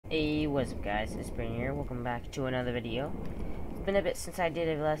Hey, what's up guys, it's Brandon here, welcome back to another video. It's been a bit since I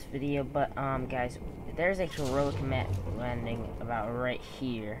did a last video, but guys, there's a heroic met landing about right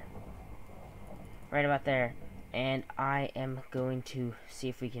here. Right about there. And I am going to see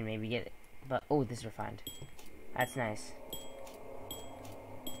if we can maybe get it. But, oh, this is refined. That's nice.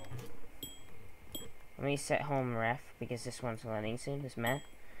 Let me set home ref, because this one's landing soon, this met.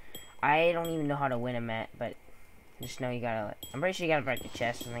 I don't even know how to win a met, but just know you gotta, I'm pretty sure you gotta break the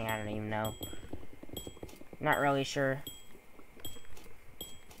chest or something, I don't even know. Not really sure.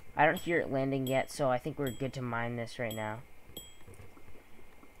 I don't hear it landing yet, so I think we're good to mine this right now.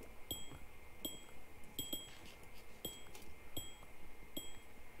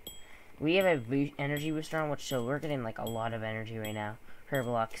 We have a energy booster on, which so we're getting like a lot of energy right now per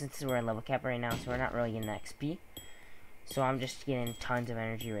block, since we're in level cap right now, so we're not really getting XP. So I'm just getting tons of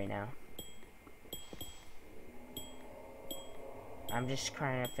energy right now. I'm just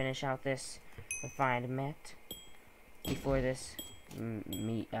trying to finish out this refined met before this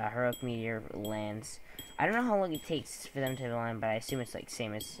heroic meteor lands. I don't know how long it takes for them to land, but I assume it's like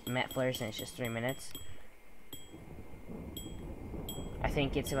same as met flares and it's just 3 minutes. I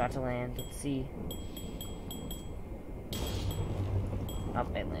think it's about to land. Let's see. Oh,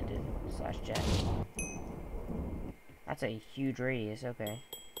 it landed. Slash jet. That's a huge radius, okay.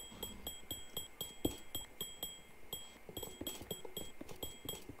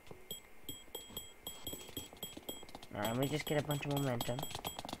 Alright, let me just get a bunch of momentum.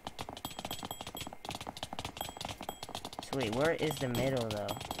 So wait, where is the middle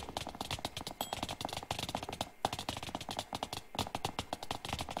though?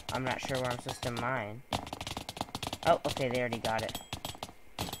 I'm not sure where I'm supposed to mine. Oh, okay, they already got it.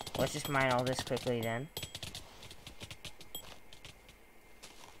 Let's just mine all this quickly then.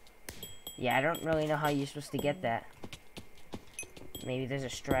 Yeah, I don't really know how you're supposed to get that. Maybe there's a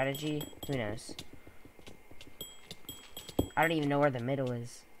strategy. Who knows? I don't even know where the middle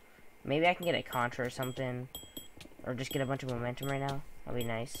is. Maybe I can get a contra or something. Or just get a bunch of momentum right now. That'll be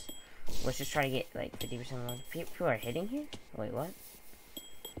nice. Let's just try to get like 50% of people are hitting here? Wait, what?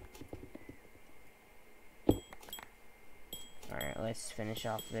 Alright, let's finish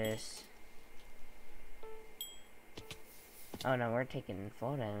off this. Oh no, we're taking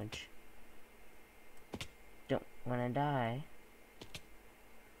full damage. Don't wanna die.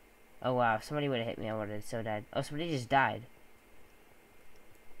 Oh wow, if somebody would've hit me, I would've so died. Oh, somebody just died.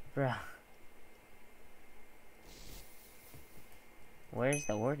 Bruh. Where's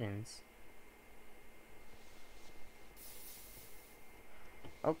the wardens?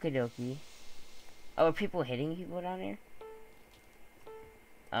 Okie dokie. Oh, are people hitting people down here?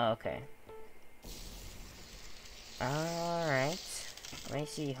 Oh, okay. Alright. Let me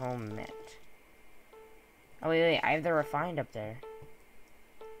see home met. Oh, wait, I have the refined up there.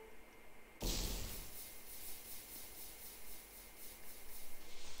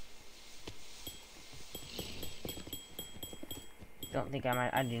 Don't think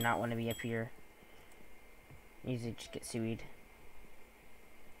I do not want to be up here. Usually just get seaweed.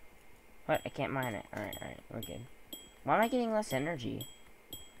 What? I can't mine it. Alright, we're good. Why am I getting less energy?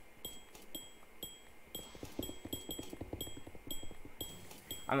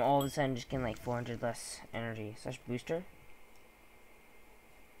 I'm all of a sudden just getting like 400 less energy. Slash booster?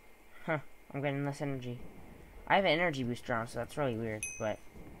 Huh. I'm getting less energy. I have an energy booster on, so that's really weird, but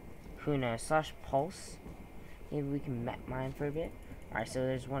who knows? Slash pulse? Maybe we can mine for a bit. Alright, so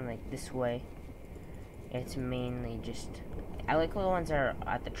there's one like this way. It's mainly just... I like the ones that are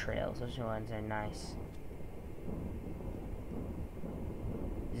at the trails. Those ones are nice.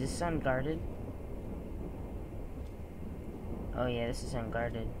 Is this unguarded? Oh yeah, this is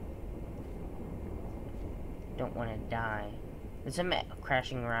unguarded. Don't want to die. There's a met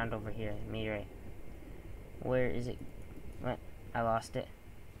crashing around over here. Meteorite. Where is it? What? I lost it.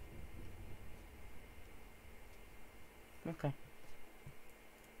 Okay.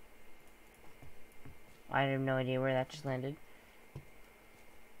 I have no idea where that just landed.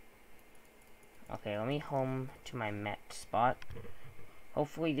 Okay, let me home to my met spot.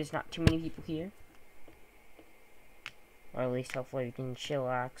 Hopefully there's not too many people here. Or at least hopefully we can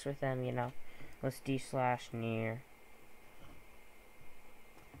chillax with them, you know. Let's do slash near.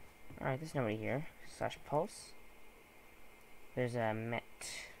 Alright, there's nobody here. Slash pulse. There's a met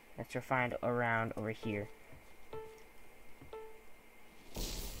that's refined around over here.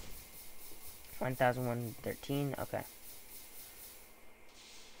 1113, okay.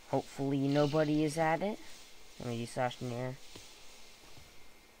 Hopefully nobody is at it. Let me do slash near.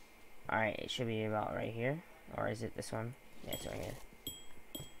 Alright, it should be about right here. Or is it this one? Yeah, it's right here.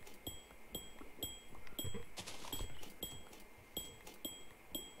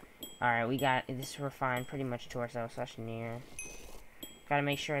 Alright, we got this refined pretty much to ourselves slash near. Gotta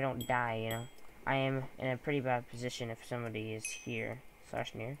make sure I don't die, you know. I am in a pretty bad position if somebody is here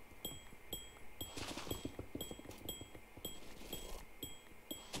slash near.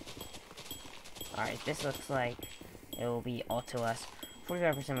 Alright, this looks like it will be all to us.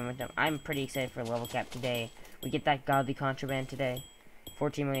 45% momentum. I'm pretty excited for level cap today. We get that godly contraband today.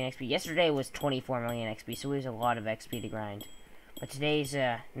 14 million XP. Yesterday was 24 million XP, so it was a lot of XP to grind. But today's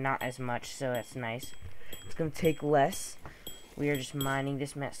not as much, so that's nice. It's gonna take less. We are just mining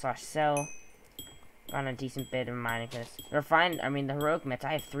this met slash sell. On a decent bit of mining for this. Refined, I mean the heroic mets,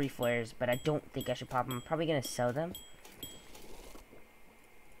 I have 3 flares, but I don't think I should pop them. I'm probably gonna sell them.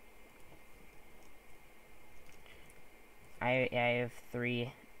 I have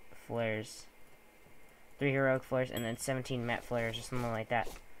 3 flares. 3 heroic flares and then 17 met flares or something like that.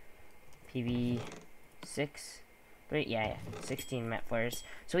 PB 6. 3, yeah, 16 met flares.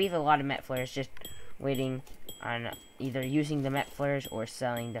 So we have a lot of met flares just waiting on either using the met flares or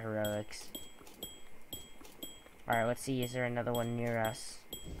selling the heroics. Alright, let's see, is there another one near us?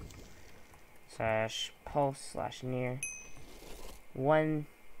 Slash pulse slash near.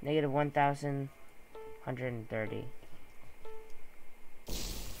 Negative 1,130.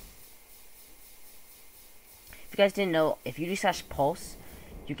 If you guys didn't know, if you do slash pulse,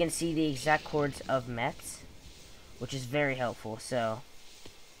 you can see the exact chords of mets, which is very helpful, so.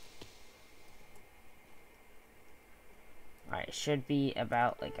 Alright, it should be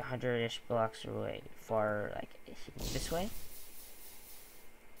about like 100-ish blocks away, far, like, this way.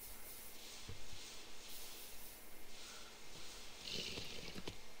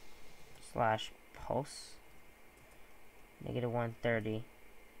 Slash pulse. Negative 130.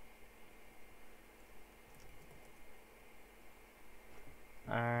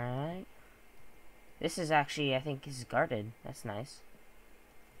 Alright. This is actually, I think, is guarded. That's nice.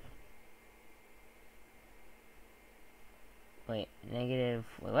 Wait, negative...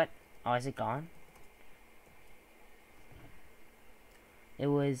 Wait, what? Oh, is it gone? It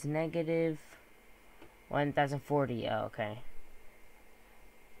was negative 1,040. Oh, okay.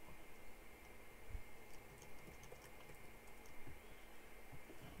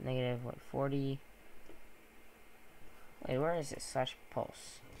 Negative, what, 40? Wait, where is it? Slash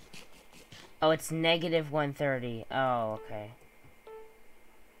pulse. Oh, it's negative 130. Oh, okay.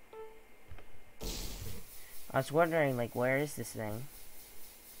 I was wondering, like, where is this thing?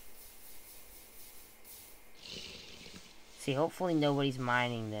 See, hopefully nobody's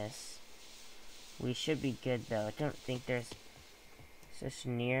mining this. We should be good, though. I don't think there's... Is this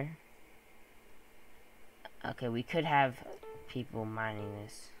near? Okay, we could have people mining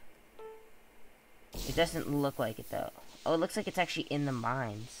this. It doesn't look like it, though. Oh, it looks like it's actually in the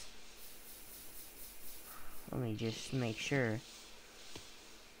mines. Let me just make sure.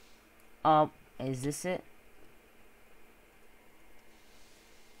 Is this it?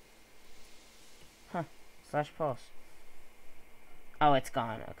 Huh. Slash pulse. Oh, it's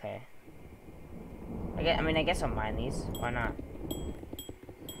gone. Okay. I guess I'll mine these. Why not?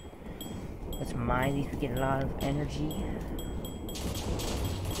 Let's mine these. We get a lot of energy.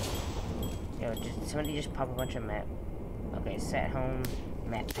 Yo, somebody just pop a bunch of met. Okay, set home,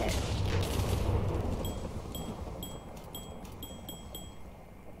 met pet.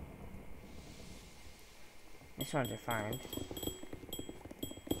 These ones are fine.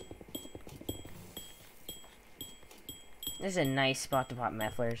 This is a nice spot to pop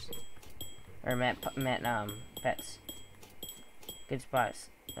met flares. Or pets. Good spots.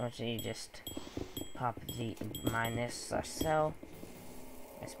 Don't you just pop the minus slash sell.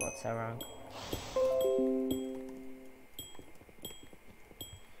 I spelled sell wrong.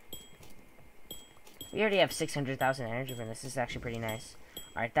 We already have 600,000 energy from this. This is actually pretty nice.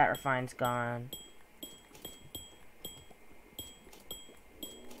 Alright, that refine's gone.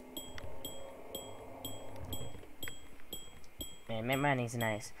 Man, met mining's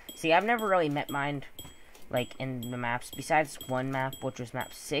nice. See, I've never really met mined, like, in the maps, besides one map, which was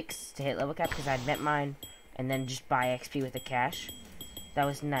map 6, to hit level cap, because I'd met mine, and then just buy XP with the cash. That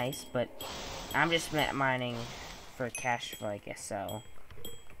was nice, but I'm just met mining for cash for, like, a sell.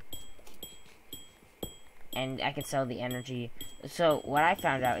 And I can sell the energy. So, what I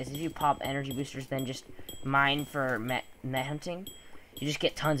found out is if you pop energy boosters, then just mine for met hunting, you just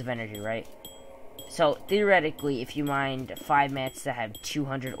get tons of energy, right? So, theoretically, if you mined 5 mets that have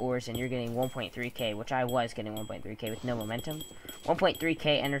 200 ores and you're getting 1.3k, which I was getting 1.3k with no momentum,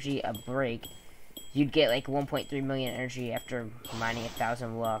 1.3k energy a break, you'd get like 1.3 million energy after mining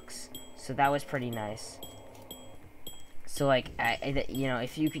 1,000 lux. So that was pretty nice. So, like, you know,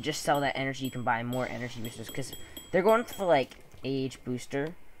 if you could just sell that energy, you can buy more energy boosters, because they're going for, like, age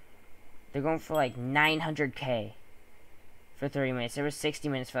booster. They're going for like 900k for 30 minutes. There was 60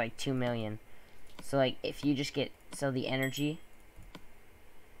 minutes for like 2 million. So like if you just get the energy,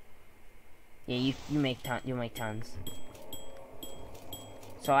 yeah, you make tons.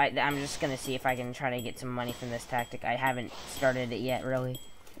 So I'm just gonna see if I can try to get some money from this tactic. I haven't started it yet, really.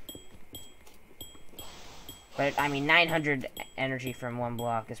 But I mean, 900 energy from one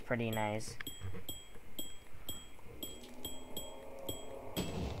block is pretty nice.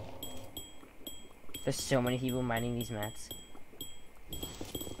 There's so many people mining these mats.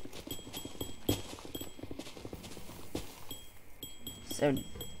 So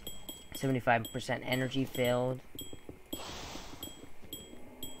 75% energy filled.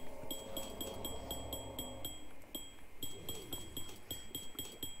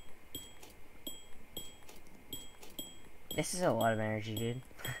 This is a lot of energy, dude.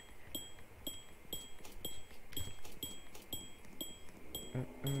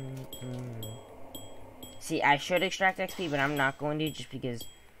 See, I should extract XP, but I'm not going to, just because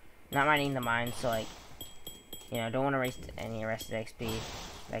I'm not mining the mine, so like, you know, don't want to waste any arrested XP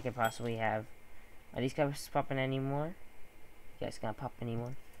that I could possibly have. Are these guys popping anymore? You guys gonna pop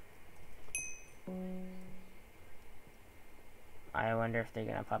anymore? I wonder if they're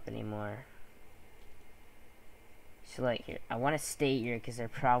gonna pop anymore. So like, here, I want to stay here because they're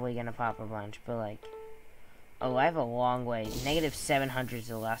probably gonna pop a bunch, but like, oh, I have a long way. Negative 700 is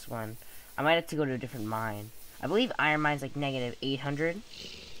the last one. I might have to go to a different mine. I believe iron mine's like negative 800.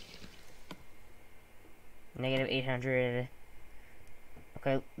 Negative 800.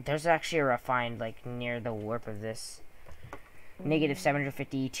 Okay, there's actually a refined like near the warp of this. Negative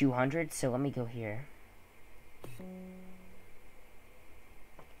 750, 200. So let me go here.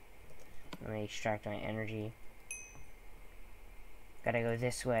 Let me extract my energy. Gotta go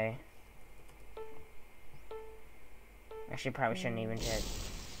this way. Actually, probably shouldn't even check.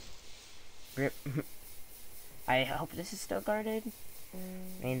 Rip. I hope this is still guarded.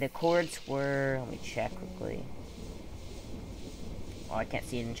 I mean, the cords were... Let me check quickly. Oh, I can't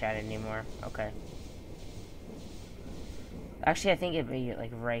see it in chat anymore. Okay. Actually, I think it'd be,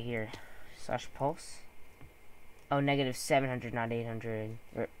 like, right here. Slash pulse. Oh, negative 700, not 800.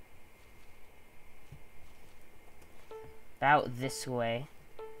 Rip. About this way.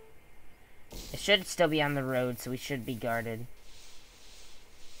 It should still be on the road, so we should be guarded.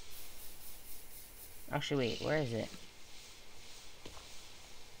 Actually, wait, where is it?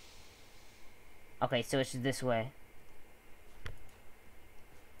 Okay, so it's this way.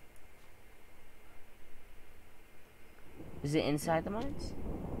 Is it inside the mines?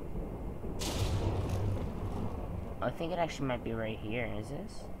 I think it actually might be right here. Is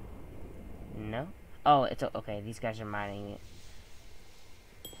this? No? Oh, it's okay. These guys are mining it.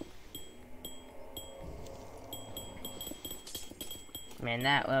 Man,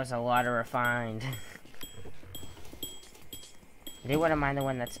 that was a lot of refined. They wouldn't mind the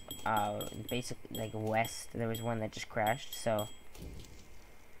one that's basically like west. There was one that just crashed, so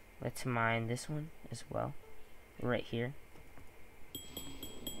let's mine this one as well. Right here.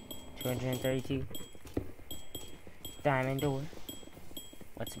 232. Diamond ore.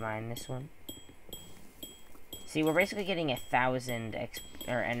 Let's mine this one. See, we're basically getting 1,000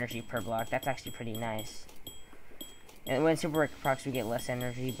 energy per block. That's actually pretty nice. And when super work procs, we get less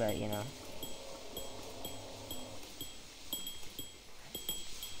energy, but you know.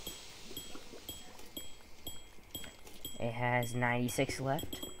 It has 96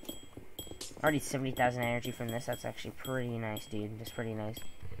 left. Already 70,000 energy from this. That's actually pretty nice, dude. That's pretty nice.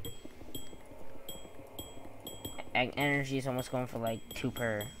 Energy is almost going for like 2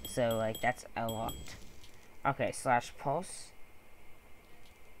 per. So like that's a lot. Okay, slash pulse.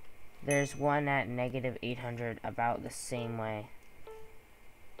 There's one at negative 800 about the same way.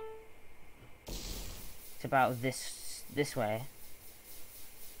 It's about this way.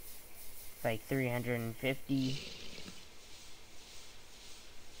 It's like 350.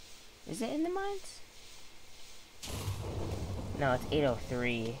 Is it in the mines? No, it's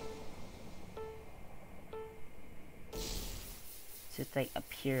 803. So it's like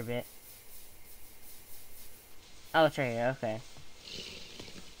up here a bit. Oh, it's right here, okay.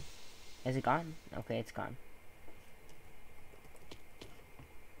 Is it gone? Okay, it's gone.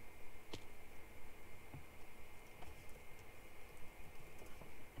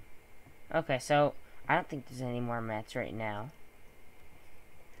 Okay, so I don't think there's any more mats right now.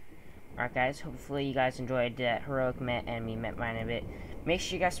 Alright guys, hopefully you guys enjoyed that heroic met and me met mine a bit. Make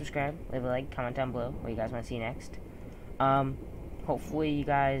sure you guys subscribe, leave a like, comment down below what you guys want to see next. Hopefully you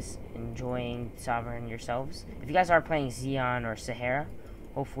guys enjoying Sovereign yourselves. If you guys are playing Xeon or Sahara,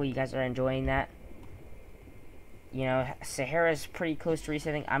 hopefully you guys are enjoying that. you know, Sahara's pretty close to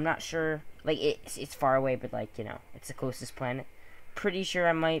resetting. I'm not sure, like, it's far away, but, like, you know, it's the closest planet. Pretty sure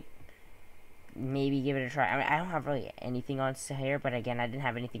I might maybe give it a try. I mean, I don't have really anything on Sahara, but again, I didn't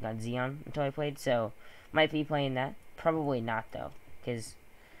have anything on Xeon until I played, so might be playing that. Probably not, though, because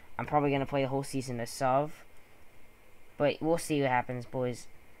I'm probably going to play the whole season of Sov. But we'll see what happens, boys.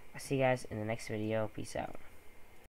 I'll see you guys in the next video. Peace out.